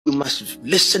must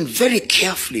listen very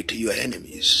carefully to your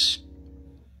enemies,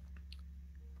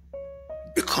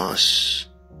 because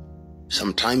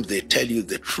sometimes they tell you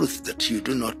the truth that you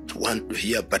do not want to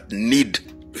hear but need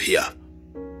to hear.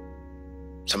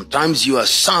 Sometimes you are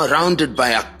surrounded by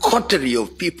a coterie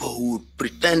of people who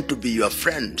pretend to be your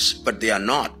friends, but they are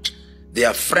not. They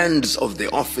are friends of the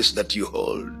office that you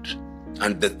hold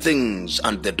and the things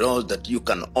and the doors that you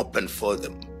can open for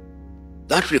them.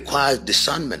 That requires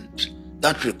discernment.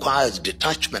 That requires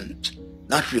detachment.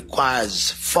 That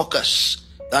requires focus.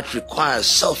 That requires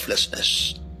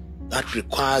selflessness. That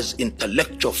requires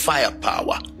intellectual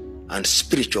firepower and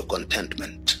spiritual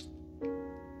contentment.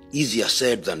 Easier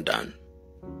said than done.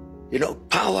 You know,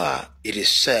 power, it is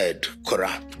said,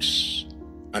 corrupts,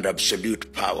 and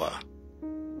absolute power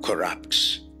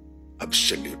corrupts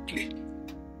absolutely.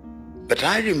 But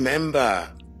I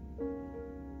remember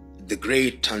the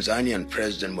great Tanzanian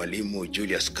President Mwalimu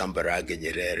Julius Kambarage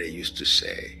Nyerere used to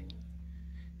say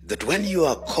that when you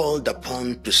are called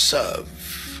upon to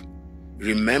serve,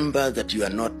 remember that you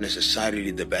are not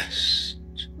necessarily the best,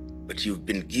 but you've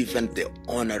been given the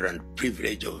honor and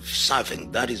privilege of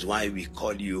serving. That is why we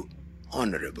call you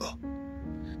honorable.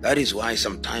 That is why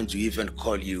sometimes we even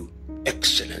call you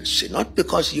excellency, not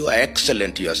because you are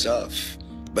excellent yourself,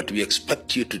 but we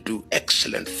expect you to do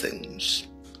excellent things.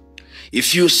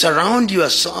 If you surround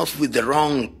yourself with the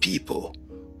wrong people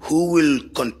who will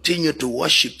continue to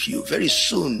worship you, very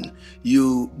soon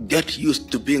you get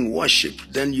used to being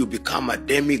worshipped, then you become a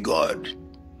demigod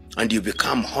and you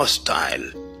become hostile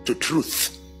to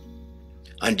truth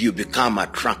and you become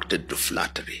attracted to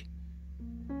flattery.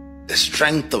 The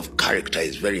strength of character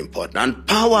is very important, and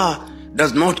power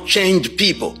does not change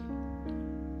people.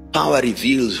 Power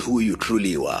reveals who you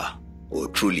truly are or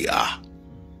truly are.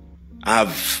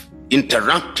 I've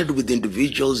interacted with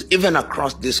individuals even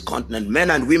across this continent, men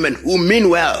and women who mean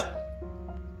well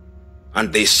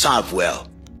and they serve well.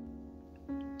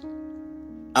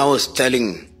 I was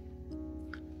telling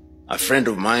a friend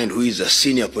of mine who is a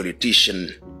senior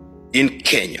politician in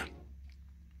Kenya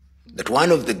that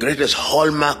one of the greatest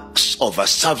hallmarks of a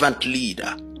servant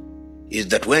leader is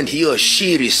that when he or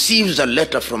she receives a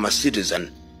letter from a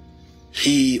citizen,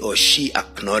 he or she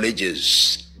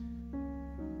acknowledges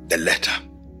the letter.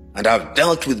 And I've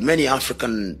dealt with many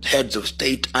African heads of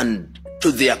state, and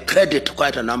to their credit,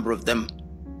 quite a number of them,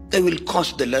 they will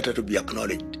cause the letter to be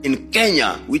acknowledged. In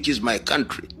Kenya, which is my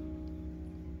country,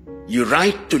 you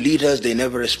write to leaders, they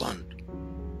never respond.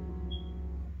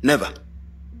 Never.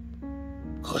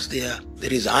 Because there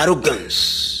is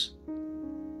arrogance,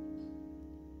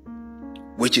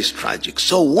 which is tragic.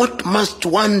 So what must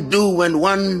one do when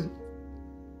one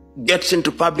gets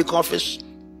into public office?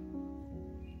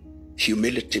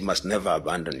 Humility must never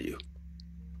abandon you.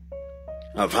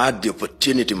 I've had the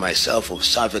opportunity myself of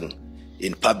serving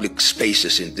in public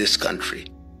spaces in this country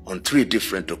on 3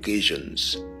 different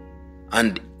occasions,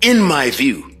 and in my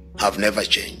view, have never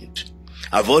changed.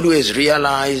 I've always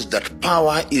realized that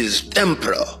power is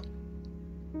temporal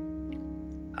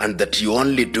and that you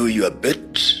only do your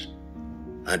bit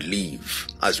and leave.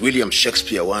 As William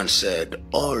Shakespeare once said,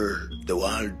 all the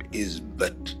world is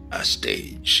but a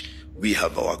stage. We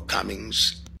have our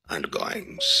comings and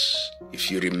goings.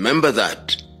 If you remember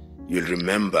that, you'll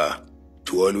remember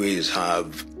to always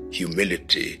have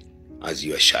humility as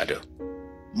your shadow.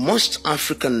 Most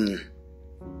African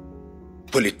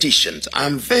politicians,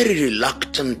 I'm very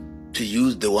reluctant to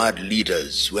use the word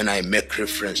leaders when I make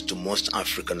reference to most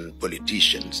African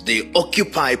politicians. They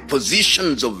occupy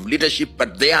positions of leadership,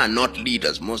 but they are not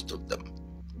leaders, most of them.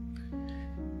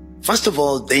 First of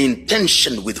all, the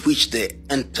intention with which they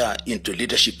enter into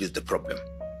leadership is the problem.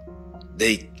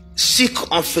 They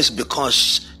seek office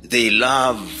because they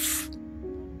love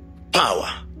power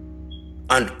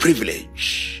and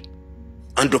privilege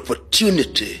and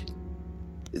opportunity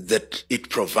that it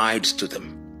provides to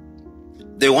them.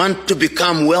 They want to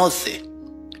become wealthy,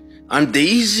 and the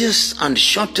easiest and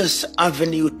shortest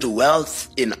avenue to wealth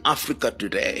in Africa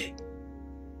today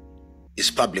is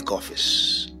public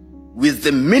office. With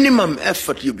the minimum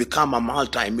effort, you become a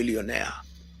multi-millionaire.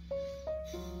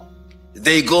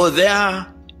 They go there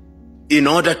in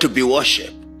order to be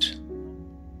worshipped,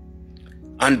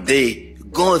 and they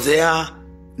go there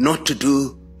not to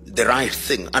do the right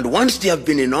thing. And once they have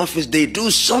been in office, they do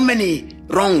so many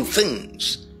wrong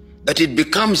things that it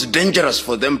becomes dangerous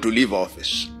for them to leave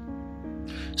office.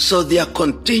 So their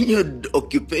continued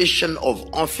occupation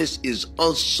of office is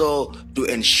also to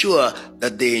ensure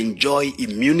that they enjoy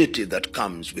immunity that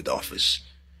comes with office.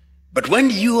 But when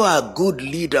you are a good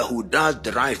leader who does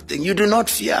the right thing, you do not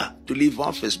fear to leave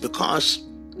office, because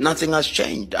Nothing has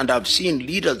changed. And I've seen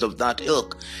leaders of that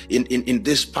ilk in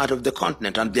this part of the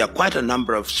continent. And there are quite a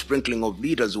number of sprinkling of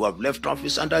leaders who have left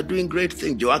office and are doing great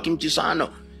things. Joaquim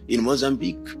Chissano in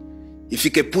Mozambique.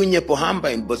 Ifikepunye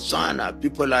Pohamba in Botswana.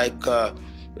 People like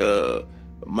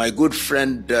my good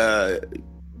friend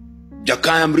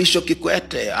Jakaya Mrisho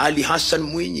Kikwete, Ali Hassan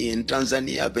Mwinyi in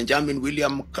Tanzania, Benjamin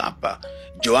William Mkapa,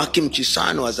 Joaquim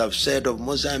Chissano, as I've said, of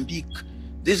Mozambique.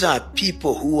 These are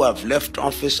people who have left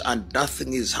office and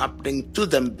nothing is happening to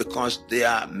them because they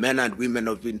are men and women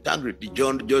of integrity.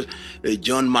 John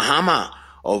Mahama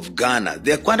of Ghana.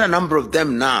 There are quite a number of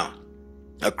them now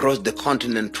across the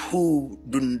continent who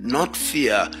do not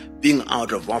fear being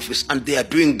out of office, and they are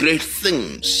doing great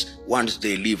things once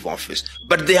they leave office.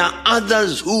 But there are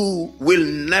others who will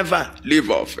never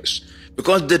leave office,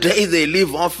 because the day they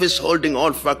leave office holding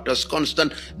all factors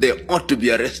constant, they ought to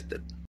be arrested.